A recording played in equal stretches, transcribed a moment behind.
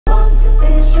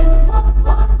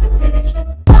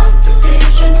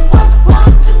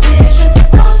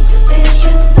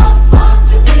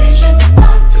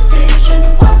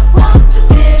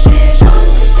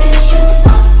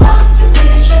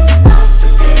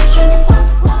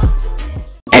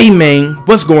Hey man,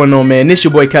 what's going on, man? This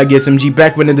your boy KAGE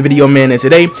back with another video, man, and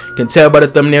today, you can tell by the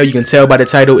thumbnail, you can tell by the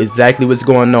title exactly what's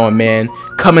going on, man.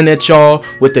 Coming at y'all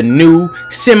with a new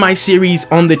semi-series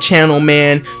on the channel,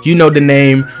 man. You know the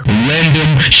name,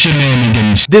 Random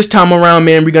Shenanigans. This time around,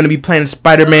 man, we're gonna be playing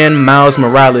Spider-Man Miles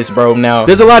Morales, bro. Now,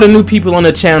 there's a lot of new people on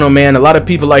the channel, man. A lot of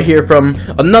people are here from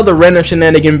another Random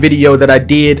Shenanigan video that I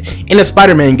did in a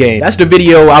Spider-Man game. That's the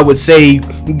video I would say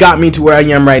got me to where I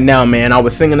am right now, man. I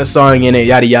was singing a song in it,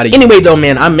 yada yada. Anyway though,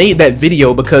 man, I made that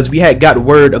video because we had got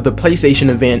word of the PlayStation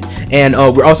event, and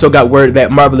we also got word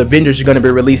that Marvel Avengers are going to be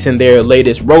releasing their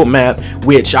latest roadmap,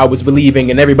 which I was believing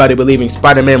and everybody believing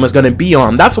Spider-Man was going to be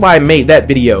on. That's why I made that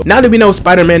video. Now that we know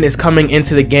Spider-Man is coming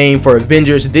into the game for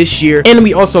Avengers this year, and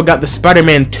we also got the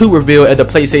Spider-Man 2 reveal at the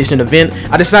PlayStation event,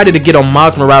 I decided to get on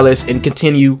Miles Morales and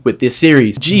continue with this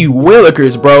series. Gee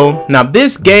willikers, bro. Now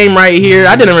this game right here,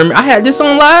 I didn't remember I had this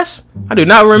on last. I do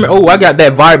not remember. Oh, I got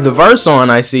that Vibe the Verse on,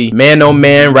 I see. Man, oh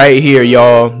man, right here,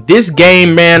 y'all. This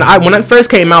game, man, when it first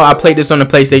came out, I played this on the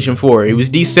PlayStation 4. It was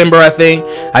December, I think.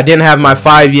 I didn't have my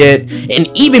 5 yet. And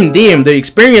even then, the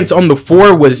experience on the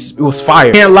 4 was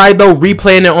fire. Can't lie though,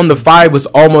 replaying it on the 5 was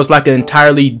almost like an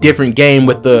entirely different game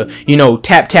with the, you know,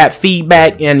 tap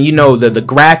feedback and, you know, the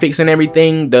graphics and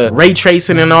everything, the ray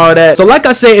tracing and all that. So like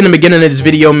I said in the beginning of this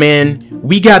video, man,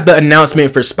 we got the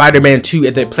announcement for Spider-Man 2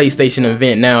 at the PlayStation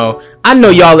event. Now, I know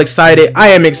y'all excited. I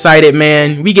am excited,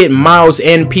 man. We get Miles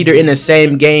and Peter in the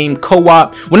same game,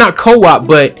 co-op. Well, not co-op,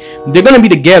 but they're gonna be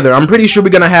together. I'm pretty sure we're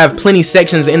gonna have plenty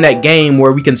sections in that game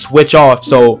where we can switch off,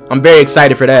 so I'm very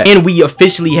excited for that. And we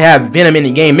officially have Venom in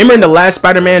the game. Remember in the last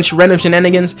Spider-Man Random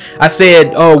Shenanigans, I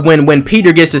said, oh, when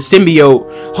Peter gets the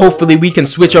symbiote, hopefully we can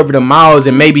switch over to Miles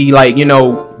and maybe, like, you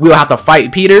know, we'll have to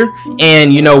fight Peter.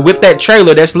 And, you know, with that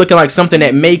trailer, that's looking like something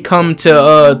that may come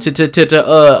to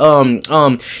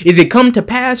is it come to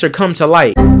pass or come to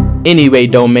light? Anyway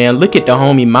though, man, look at the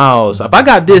homie Miles. If I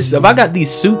got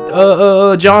these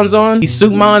suit Johns on, these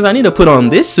suit mines, I need to put on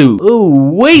this suit.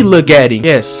 Ooh, wait, look at him.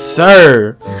 Yes,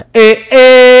 sir.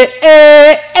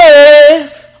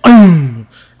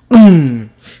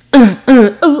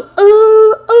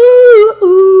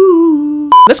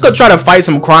 Let's go try to fight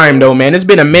some crime though, man. It's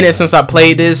been a minute since I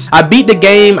played this. I beat the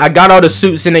game, I got all the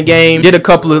suits in the game, did a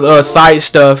couple of side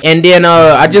stuff, and then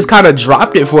I just kind of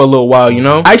dropped it for a little while, you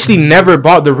know. I actually never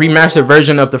bought the remastered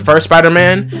version of the first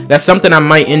Spider-Man. That's something I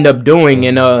might end up doing,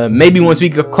 and maybe once we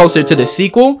get closer to the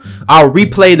sequel, I'll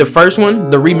replay the first one,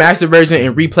 the remastered version,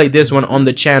 and replay this one on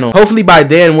the channel. Hopefully by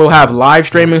then we'll have live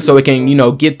streaming so we can, you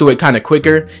know, get through it kind of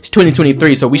quicker. It's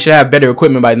 2023, so we should have better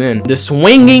equipment by then. The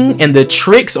swinging and the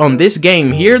tricks on this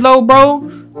game here though, bro,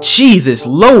 Jesus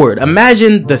Lord,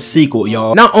 imagine the sequel,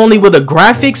 y'all. Not only will the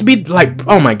graphics be like,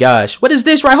 oh my gosh, what is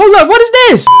this? Right, hold up, what is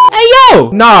this? Hey yo,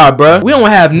 nah bruh, we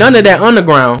don't have none of that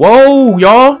underground. Whoa,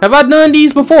 y'all, have I done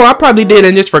these before? I probably did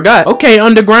and just forgot. Okay,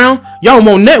 underground, y'all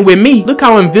won't net with me. Look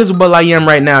how invisible I am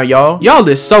right now, y'all. Y'all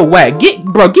is so whack. Get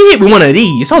hit with one of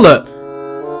these. Hold up.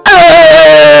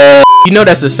 You know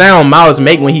that's the sound Miles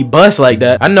make when he busts like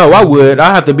that. I know I would.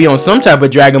 I'll have to be on some type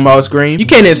of Dragon Ball screen. You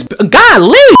can't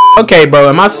golly. Okay, bro,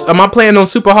 am I playing on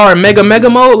super hard mega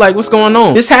mode? Like, what's going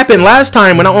on? This happened last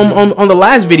time when I on the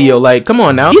last video. Like, come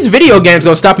on now. These video games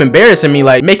gonna stop embarrassing me,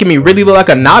 like making me really look like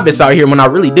a novice out here when I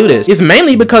really do this. It's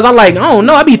mainly because I don't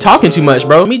know, I be talking too much,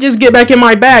 bro. Let me just get back in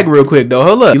my bag real quick though.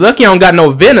 Hold up. You lucky I don't got no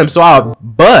Venom, so I'll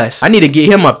bust. I need to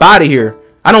get him up out of here.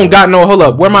 I don't got no, hold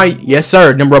up, where my, yes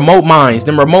sir, them remote mines.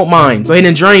 Go ahead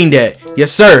and drain that.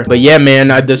 Yes sir. But yeah, man,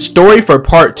 the story for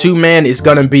part 2, man, is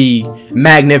gonna be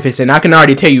magnificent. I can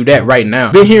already tell you that right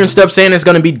now. Been hearing stuff saying it's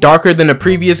gonna be darker than the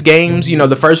previous games, you know,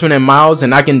 the first one in Miles,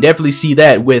 and I can definitely see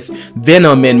that with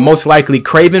Venom and most likely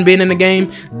Kraven being in the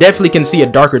game. Definitely can see a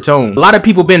darker tone. A lot of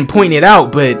people been pointing it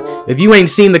out, but if you ain't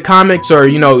seen the comics or,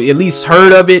 you know, at least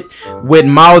heard of it, with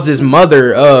Miles's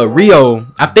mother, Rio,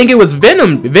 I think it was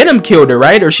Venom killed her,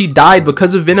 right? Or she died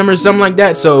because of Venom or something like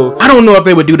that. So I don't know if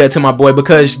they would do that to my boy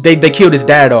because they killed his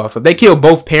dad off. If they killed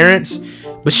both parents,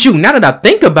 but shoot, now that I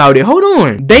think about it, hold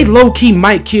on, they low-key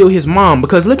might kill his mom,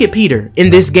 because look at Peter in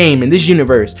this game, in this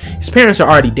universe. His parents are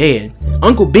already dead.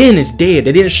 Uncle Ben is dead.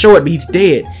 They didn't show it, but he's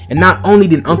dead. And not only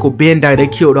did Uncle Ben die, they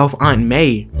killed off Aunt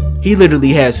May. He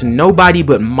literally has nobody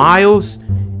but Miles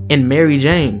and Mary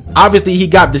Jane. Obviously he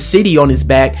got the city on his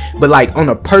back, but like on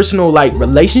a personal like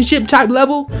relationship type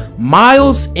level,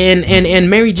 Miles and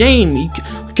Mary Jane,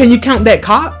 Can you count that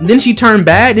cop? Then she turned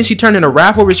bad. Then she turned into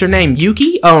Raph. What was her name?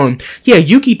 Yuki? Yeah,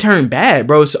 Yuki turned bad,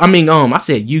 bro. So, I mean, I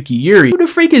said Yuki, Yuri. Who the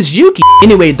freak is Yuki?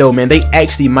 Anyway, though, man, they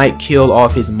actually might kill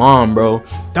off his mom, bro.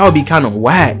 That would be kind of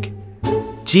whack.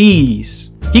 Jeez.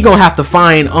 He gonna have to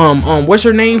find, what's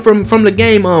her name from the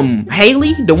game?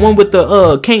 Haley? The one with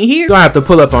the, can't hear? Gonna have to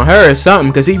pull up on her or something,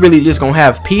 because he really just gonna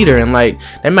have Peter, and, like,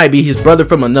 that might be his brother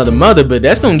from another mother, but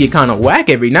that's gonna get kind of whack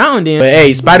every now and then. But,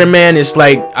 hey, Spider-Man is,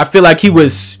 like, I feel like he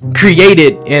was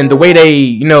created, and the way they,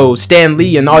 you know, Stan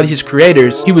Lee and all his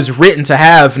creators, he was written to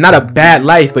have, not a bad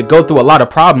life, but go through a lot of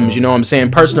problems, you know what I'm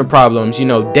saying? Personal problems, you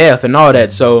know, death and all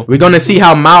that. So, we're gonna see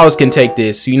how Miles can take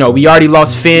this. You know, we already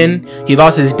lost Finn. He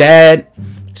lost his dad.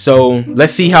 So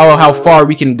let's see how far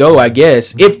we can go, I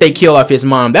guess. If they kill off his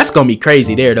mom, that's gonna be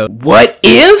crazy there though. What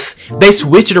if they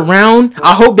switch it around?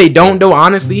 I hope they don't though,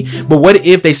 honestly. But what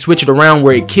if they switch it around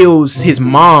where it kills his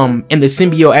mom and the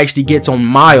symbiote actually gets on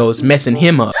Miles, messing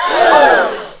him up?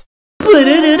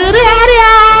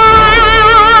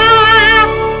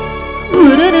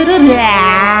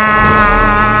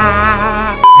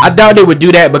 I doubt they would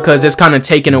do that because it's kind of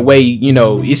taken away, you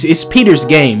know, it's Peter's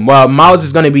game. While Miles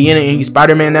is going to be in it and he's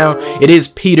Spider-Man now, it is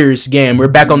Peter's game. We're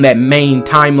back on that main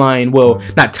timeline. Well,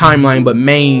 not timeline, but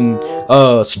main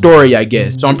story, I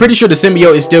guess. So I'm pretty sure the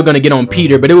symbiote is still going to get on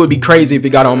Peter, but it would be crazy if it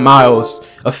got on Miles,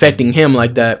 affecting him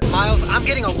like that. Miles, I'm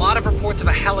getting a lot of reports of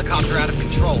a helicopter out of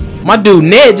control. My dude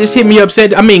Ned just hit me up,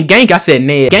 Gank, I said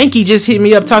Ned. Ganky just hit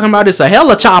me up talking about it's a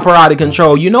helicopter out of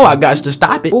control. You know I got to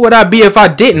stop it. What would I be if I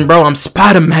didn't, bro? I'm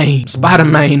Spider-Man.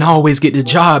 Spider-Man always get the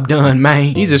job done,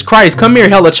 man. Jesus Christ, come here,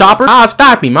 helicopter. I'll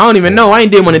stop him. I don't even know. I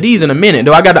ain't did one of these in a minute,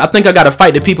 though. I think I gotta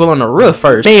fight the people on the roof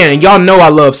first. Man, and y'all know I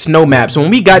love snow maps. When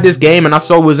we got this game and I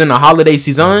saw it was in the holiday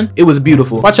season, it was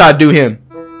beautiful. Watch how I do him.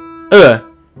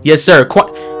 Yes, sir.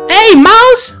 Hey,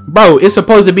 Mouse! Bro, it's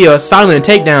supposed to be a silent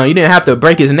takedown. You didn't have to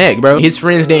break his neck, bro. His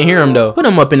friends didn't hear him, though. Put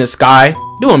him up in the sky.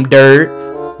 Do him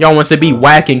dirt. Y'all wants to be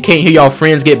whack and can't hear y'all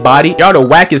friends get bodied. Y'all the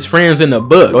wackest friends in the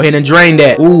book. Go ahead and drain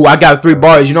that. Ooh, I got 3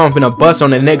 bars. You know I'm finna bust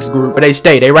on the next group. But they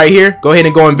stay. They right here. Go ahead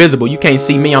and go invisible. You can't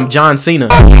see me. I'm John Cena.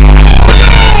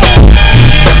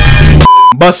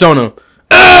 Bust on him.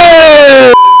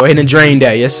 Go ahead and drain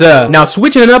that. Yes, sir. Now,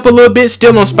 switching it up a little bit,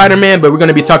 still on Spider-Man, but we're going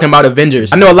to be talking about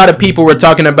Avengers. I know a lot of people were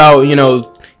talking about, you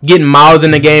know, getting Miles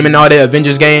in the game and all that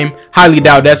Avengers game. Highly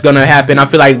doubt that's gonna happen. I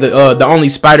feel like the only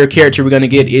Spider character we're gonna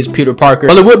get is Peter Parker.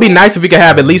 Well, it would be nice if we could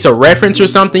have at least a reference or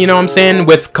something, you know what I'm saying,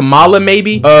 with Kamala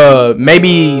maybe.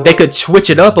 Maybe they could switch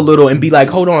it up a little and be like,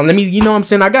 hold on, let me, you know what I'm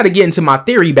saying, I gotta get into my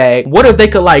theory bag. What if they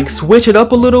could like switch it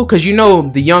up a little? Because you know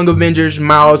the Young Avengers,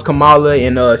 Miles, Kamala,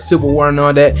 and Civil War and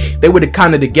all that, they were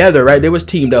kind of together, right? They was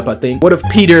teamed up, I think. What if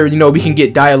Peter, you know, we can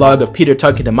get dialogue of Peter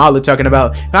talking to Kamala, talking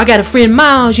about, I got a friend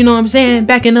Miles, you know what I'm saying,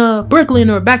 back in Brooklyn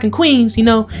or back in Queens, you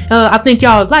know, I think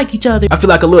y'all like each other. I feel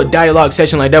like a little dialogue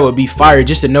session like that would be fire,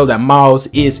 just to know that Miles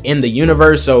is in the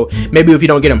universe. So maybe if you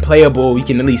don't get him playable, we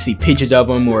can at least see pictures of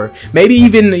him, or maybe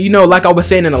even, you know, like I was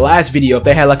saying in the last video, if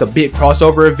they had like a big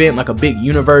crossover event, like a big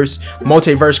universe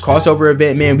multiverse crossover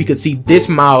event, man, we could see this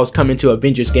Miles come into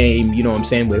Avengers game, you know what I'm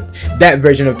saying, with that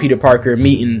version of Peter Parker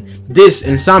meeting this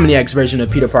Insomniac's version of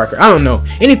Peter Parker. I don't know,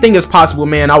 anything is possible,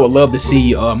 man. I would love to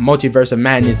see a Multiverse of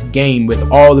Madness game with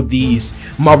all of these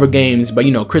Marvel games, but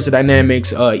you know, Crystal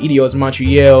Dynamics, Eidos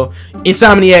Montreal,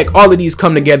 Insomniac, all of these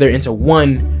come together into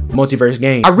one multiverse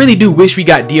game. I really do wish we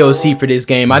got DLC for this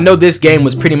game. I know this game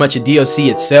was pretty much a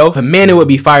DLC itself, but man, it would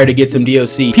be fire to get some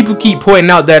DLC. People keep pointing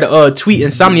out that tweet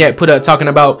Insomniac put up talking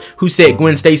about who said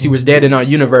Gwen Stacy was dead in our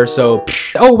universe. So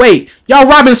oh wait, y'all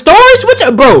robbing stars? What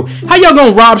y'all, bro, how y'all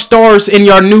gonna rob stars in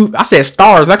your new, I said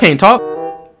stars, I can't talk.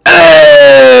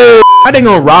 How they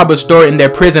gonna rob a store in their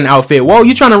prison outfit? Whoa,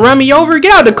 you trying to run me over?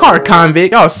 Get out of the car,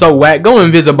 convict. Y'all so whack. Go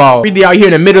invisible. We be out here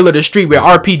in the middle of the street with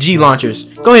RPG launchers.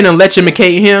 Go ahead and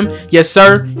electrocute him. Yes,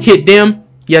 sir. Hit them.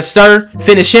 Yes, sir.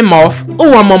 Finish him off.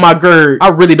 Oh, I'm on my gird. I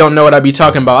really don't know what I be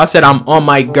talking about. I said I'm on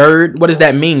my gird. What does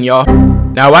that mean, y'all?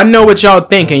 Now, I know what y'all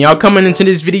thinking. Y'all coming into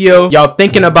this video, y'all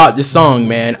thinking about the song,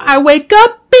 man. I wake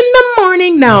up in the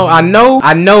morning. Now, I know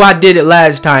I did it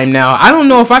last time. Now, I don't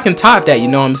know if I can top that, you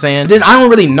know what I'm saying? I don't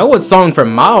really know a song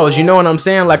from Miles, you know what I'm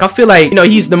saying? Like, I feel like, you know,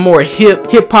 he's the more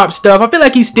hip-hop stuff. I feel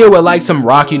like he still would like some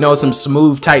rock, you know, some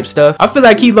smooth type stuff. I feel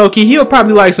like he low-key, he'll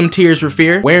probably like some Tears for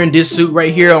Fear. Wearing this suit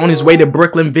right here on his way to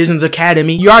Brooklyn Visions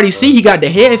Academy. You already see he got the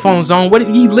headphones on. What,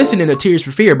 he listening to Tears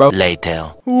for Fear, bro?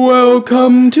 Later.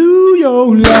 Welcome to your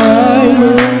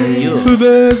life.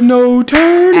 There's no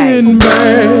turning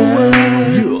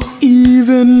back.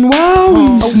 Even while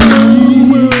we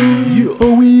sleep,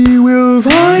 we will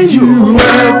find you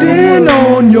acting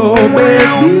on your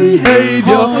best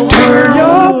behavior. Turn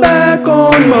your back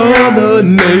on Mother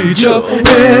Nature. future.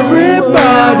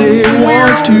 Everybody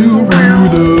wants to rule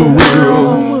the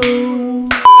world.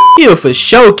 You for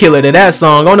sure killer to that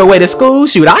song on the way to school.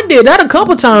 Shoot, I did that a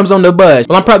couple times on the bus.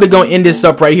 Well, I'm probably gonna end this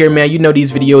up right here, man. You know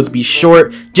these videos be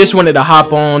short. Just wanted to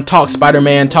hop on, talk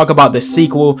Spider-Man, talk about the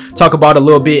sequel, talk about a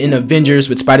little bit in Avengers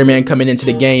with Spider-Man coming into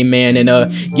the game, man.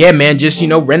 And yeah, man, just, you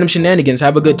know, random shenanigans.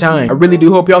 Have a good time. I really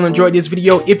do hope y'all enjoyed this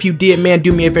video. If you did, man,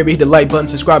 do me a favor, hit the like button,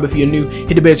 subscribe if you're new,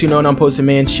 hit the bell so you know when I'm posting,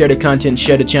 man. Share the content,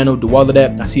 share the channel, do all of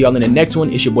that. I'll see y'all in the next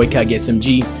one. It's your boy KAGE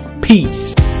SMG.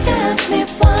 Peace.